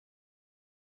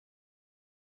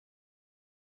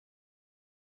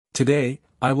Today,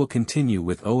 I will continue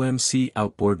with OMC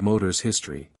outboard motors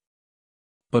history.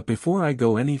 But before I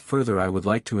go any further, I would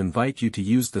like to invite you to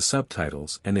use the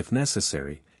subtitles, and if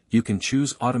necessary, you can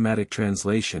choose automatic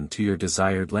translation to your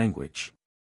desired language.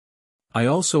 I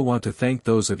also want to thank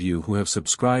those of you who have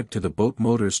subscribed to the Boat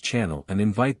Motors channel and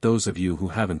invite those of you who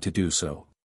haven't to do so.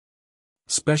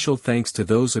 Special thanks to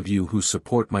those of you who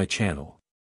support my channel.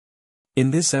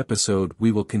 In this episode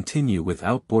we will continue with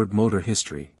outboard motor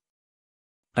history.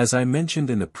 As I mentioned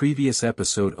in the previous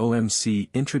episode, OMC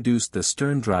introduced the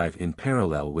stern drive in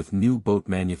parallel with new boat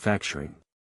manufacturing.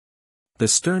 The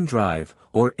stern drive,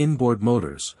 or inboard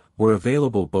motors, were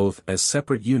available both as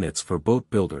separate units for boat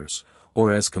builders,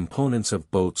 or as components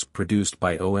of boats produced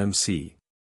by OMC.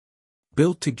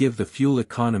 Built to give the fuel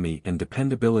economy and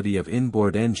dependability of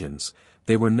inboard engines,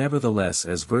 they were nevertheless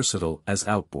as versatile as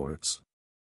outboards.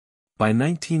 By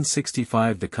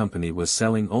 1965 the company was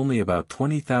selling only about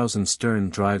 20,000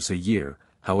 stern drives a year,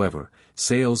 however,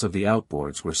 sales of the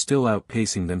outboards were still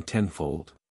outpacing them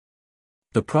tenfold.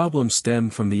 The problem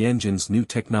stemmed from the engine's new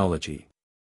technology.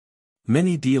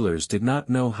 Many dealers did not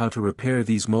know how to repair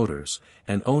these motors,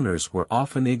 and owners were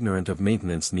often ignorant of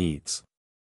maintenance needs.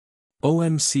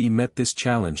 OMC met this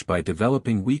challenge by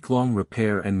developing week-long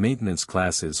repair and maintenance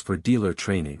classes for dealer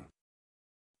training.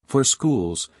 For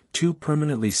schools, 2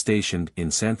 permanently stationed in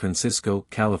San Francisco,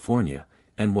 California,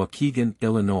 and Waukegan,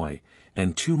 Illinois,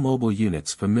 and 2 mobile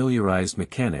units familiarized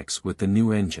mechanics with the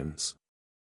new engines.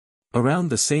 Around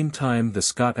the same time the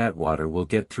Scott Atwater will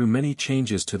get through many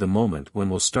changes to the moment when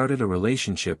will started a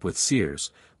relationship with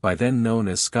Sears, by then known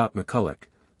as Scott McCulloch.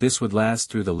 This would last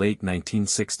through the late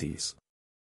 1960s.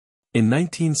 In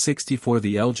 1964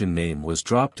 the Elgin name was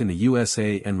dropped in the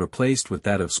USA and replaced with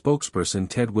that of spokesperson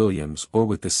Ted Williams or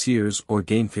with the Sears or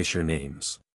Gamefisher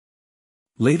names.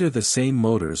 Later the same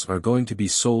motors are going to be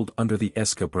sold under the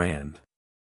Esca brand.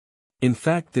 In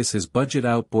fact this is budget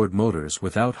outboard motors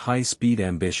without high-speed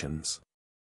ambitions.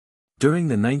 During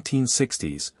the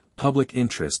 1960s, public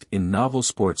interest in novel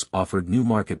sports offered new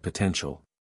market potential.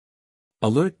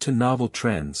 Alert to novel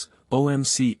trends,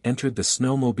 OMC entered the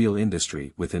snowmobile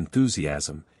industry with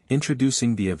enthusiasm,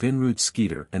 introducing the Evinrude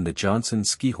Skeeter and the Johnson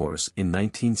Ski Horse in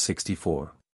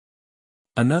 1964.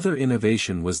 Another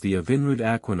innovation was the Evinrude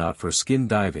Aquanaut for skin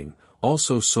diving,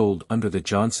 also sold under the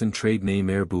Johnson trade name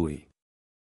Air Buoy.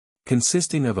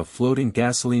 Consisting of a floating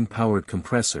gasoline-powered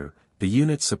compressor, the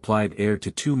unit supplied air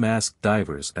to 2 masked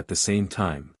divers at the same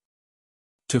time.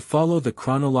 To follow the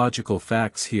chronological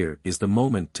facts, here is the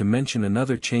moment to mention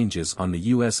another changes on the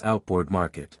U.S. outboard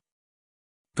market.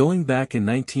 Going back in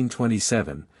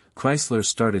 1927, Chrysler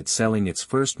started selling its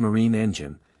first marine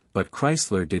engine, but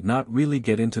Chrysler did not really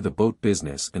get into the boat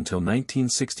business until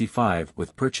 1965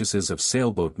 with purchases of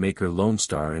sailboat maker Lone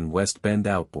Star and West Bend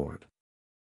Outboard.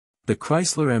 The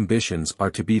Chrysler ambitions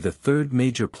are to be the third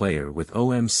major player with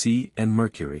OMC and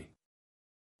Mercury.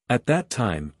 At that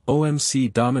time,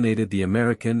 OMC dominated the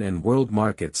American and world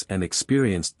markets and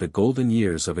experienced the golden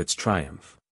years of its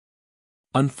triumph.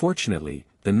 Unfortunately,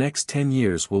 the next 10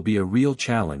 years will be a real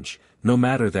challenge, no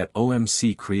matter that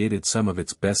OMC created some of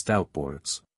its best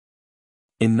outboards.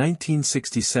 In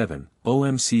 1967,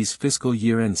 OMC's fiscal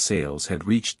year-end sales had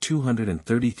reached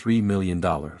 $233 million.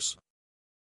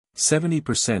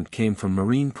 70% came from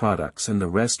marine products and the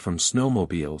rest from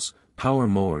snowmobiles, power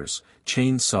mowers,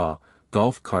 chainsaw,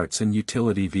 golf carts and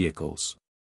utility vehicles.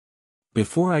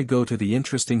 Before I go to the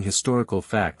interesting historical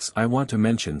facts, I want to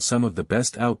mention some of the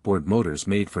best outboard motors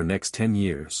made for next 10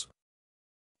 years.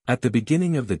 At the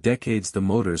beginning of the decades the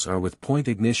motors are with point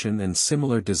ignition and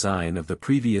similar design of the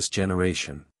previous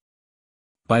generation.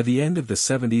 By the end of the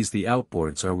 70s the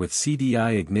outboards are with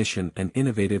CDI ignition and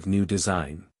innovative new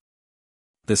design.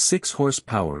 The 6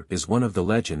 horsepower is one of the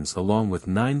legends along with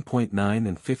 9.9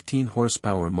 and 15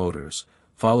 horsepower motors,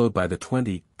 followed by the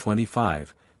 20,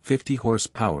 25, 50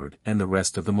 horsepowered and the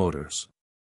rest of the motors.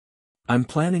 I'm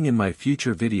planning in my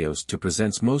future videos to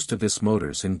present most of this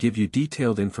motors and give you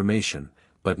detailed information,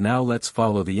 but now let's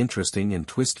follow the interesting and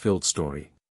twist-filled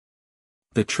story.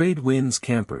 The Trade Winds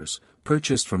campers,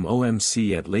 purchased from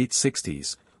OMC at late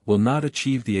 60s, will not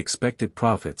achieve the expected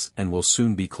profits and will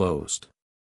soon be closed.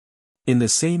 In the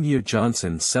same year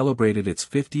Johnson celebrated its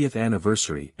 50th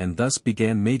anniversary and thus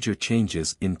began major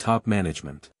changes in top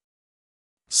management.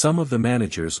 Some of the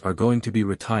managers are going to be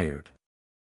retired.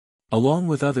 Along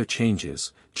with other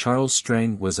changes, Charles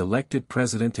Strang was elected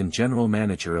president and general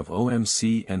manager of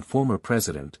OMC and former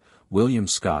president, William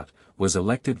Scott, was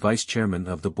elected vice chairman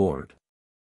of the board.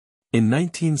 In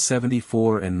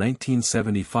 1974 and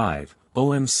 1975,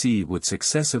 OMC would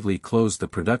successively close the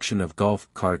production of golf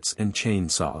carts and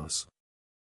chainsaws.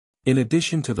 In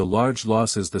addition to the large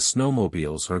losses, the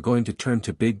snowmobiles are going to turn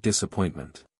to big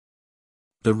disappointment.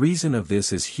 The reason of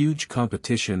this is huge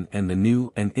competition and the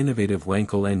new and innovative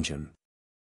Wankel engine.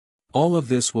 All of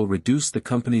this will reduce the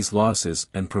company's losses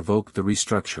and provoke the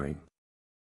restructuring.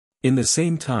 In the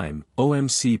same time,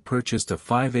 OMC purchased a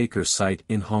 5-acre site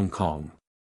in Hong Kong.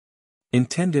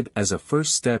 Intended as a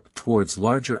first step towards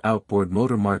larger outboard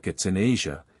motor markets in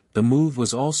Asia, the move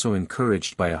was also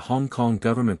encouraged by a Hong Kong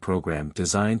government program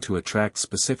designed to attract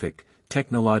specific,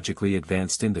 technologically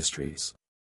advanced industries.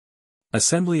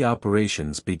 Assembly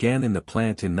operations began in the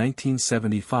plant in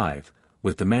 1975,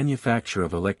 with the manufacture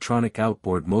of electronic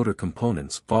outboard motor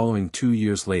components following 2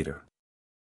 years later.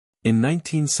 In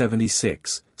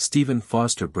 1976, Stephen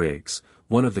Foster Briggs,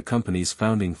 one of the company's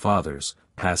founding fathers,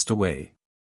 passed away.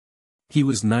 He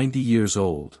was 90 years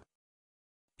old.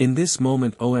 In this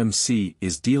moment OMC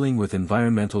is dealing with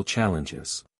environmental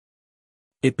challenges.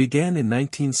 It began in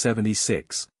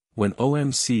 1976, when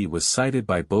OMC was cited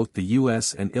by both the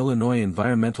U.S. and Illinois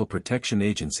environmental protection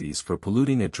agencies for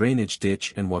polluting a drainage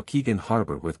ditch in Waukegan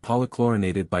Harbor with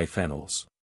polychlorinated biphenyls.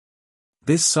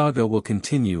 This saga will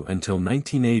continue until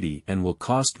 1980 and will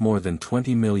cost more than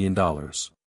 $20 million.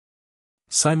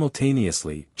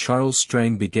 Simultaneously, Charles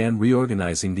Strang began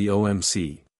reorganizing the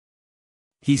OMC.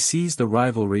 He sees the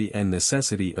rivalry and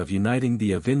necessity of uniting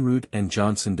the Evinrude and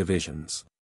Johnson divisions.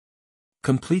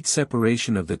 Complete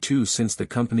separation of the two since the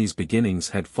company's beginnings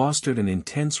had fostered an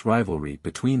intense rivalry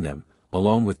between them,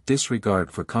 along with disregard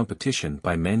for competition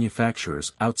by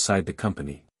manufacturers outside the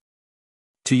company.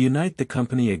 To unite the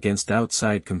company against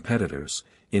outside competitors,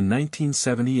 in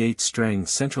 1978 Strang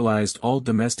centralized all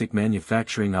domestic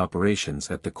manufacturing operations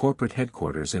at the corporate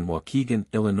headquarters in Waukegan,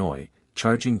 Illinois,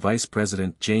 charging Vice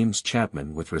President James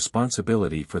Chapman with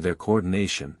responsibility for their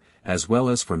coordination, as well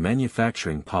as for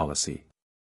manufacturing policy.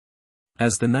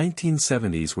 As the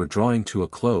 1970s were drawing to a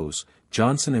close,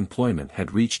 Johnson employment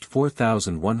had reached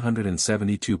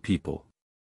 4,172 people.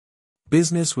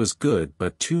 Business was good,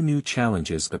 but two new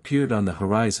challenges appeared on the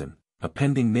horizon: a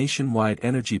pending nationwide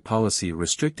energy policy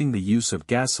restricting the use of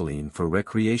gasoline for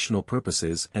recreational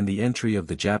purposes and the entry of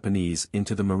the Japanese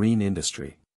into the marine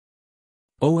industry.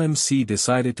 OMC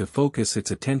decided to focus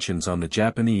its attentions on the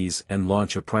Japanese and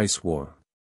launch a price war.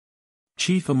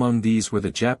 Chief among these were the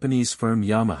Japanese firm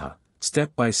Yamaha,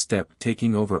 step by step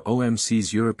taking over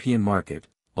OMC's European market,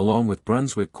 along with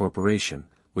Brunswick Corporation,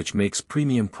 which makes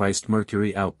premium-priced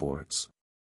Mercury outboards.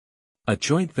 A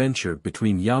joint venture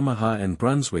between Yamaha and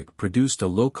Brunswick produced a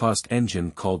low-cost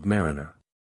engine called Mariner.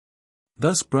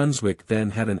 Thus Brunswick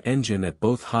then had an engine at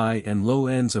both high and low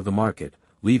ends of the market,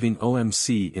 leaving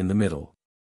OMC in the middle.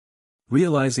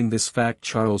 Realizing this fact,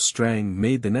 Charles Strang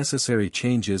made the necessary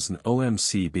changes and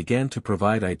OMC began to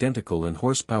provide identical in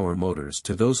horsepower motors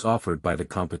to those offered by the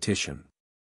competition.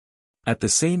 At the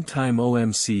same time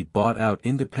OMC bought out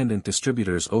independent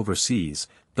distributors overseas,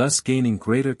 thus gaining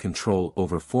greater control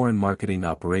over foreign marketing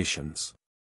operations.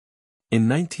 In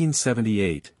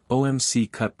 1978,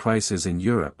 OMC cut prices in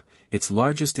Europe, its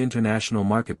largest international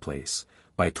marketplace,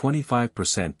 by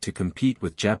 25% to compete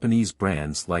with Japanese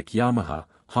brands like Yamaha,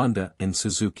 Honda and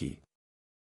Suzuki.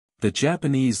 The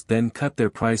Japanese then cut their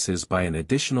prices by an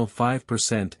additional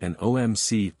 5% and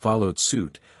OMC followed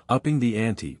suit, upping the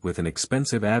ante with an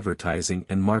expensive advertising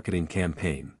and marketing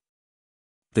campaign.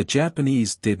 The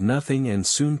Japanese did nothing and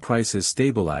soon prices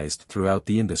stabilized throughout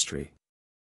the industry.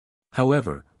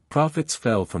 However, profits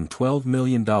fell from $12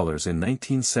 million in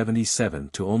 1977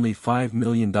 to only $5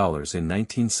 million in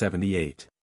 1978.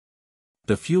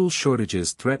 The fuel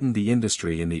shortages threatened the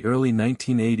industry in the early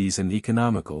 1980s and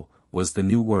economical was the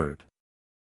new word.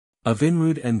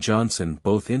 Evinrude and Johnson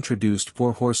both introduced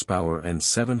 4 horsepower and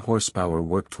 7 horsepower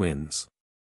work twins.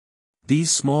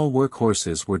 These small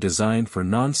workhorses were designed for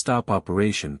non-stop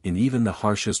operation in even the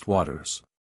harshest waters.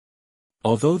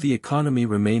 Although the economy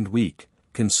remained weak,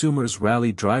 consumers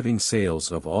rallied, driving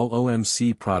sales of all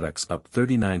OMC products up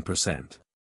 39%.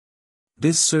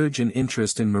 This surge in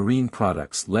interest in marine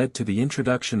products led to the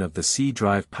introduction of the Sea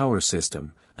Drive power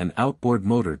system, an outboard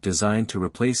motor designed to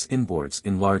replace inboards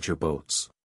in larger boats.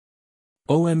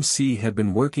 OMC had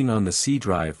been working on the Sea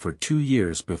Drive for 2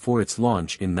 years before its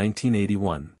launch in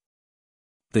 1981.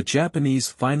 The Japanese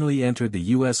finally entered the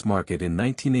U.S. market in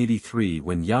 1983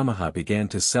 when Yamaha began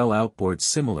to sell outboards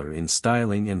similar in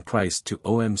styling and price to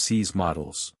OMC's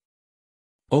models.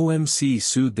 OMC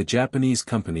sued the Japanese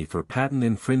company for patent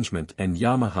infringement and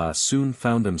Yamaha soon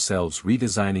found themselves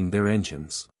redesigning their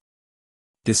engines.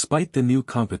 Despite the new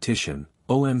competition,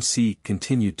 OMC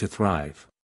continued to thrive.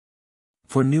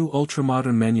 4 new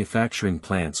ultramodern manufacturing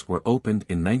plants were opened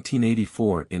in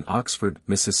 1984 in Oxford,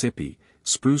 Mississippi,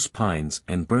 Spruce Pines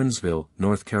and Burnsville,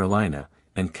 North Carolina,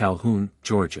 and Calhoun,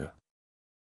 Georgia.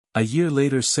 A year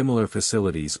later similar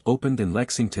facilities opened in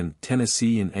Lexington,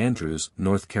 Tennessee and Andrews,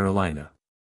 North Carolina.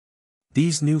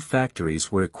 These new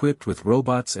factories were equipped with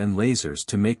robots and lasers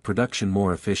to make production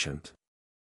more efficient.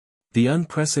 The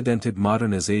unprecedented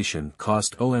modernization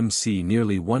cost OMC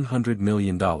nearly $100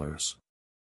 million.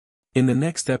 In the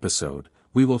next episode,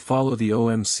 we will follow the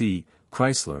OMC,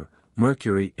 Chrysler,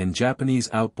 Mercury and Japanese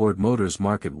outboard motors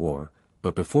market war,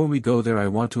 but before we go there I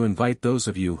want to invite those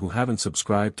of you who haven't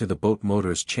subscribed to the Boat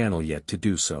Motors channel yet to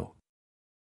do so.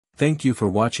 Thank you for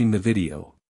watching the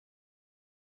video.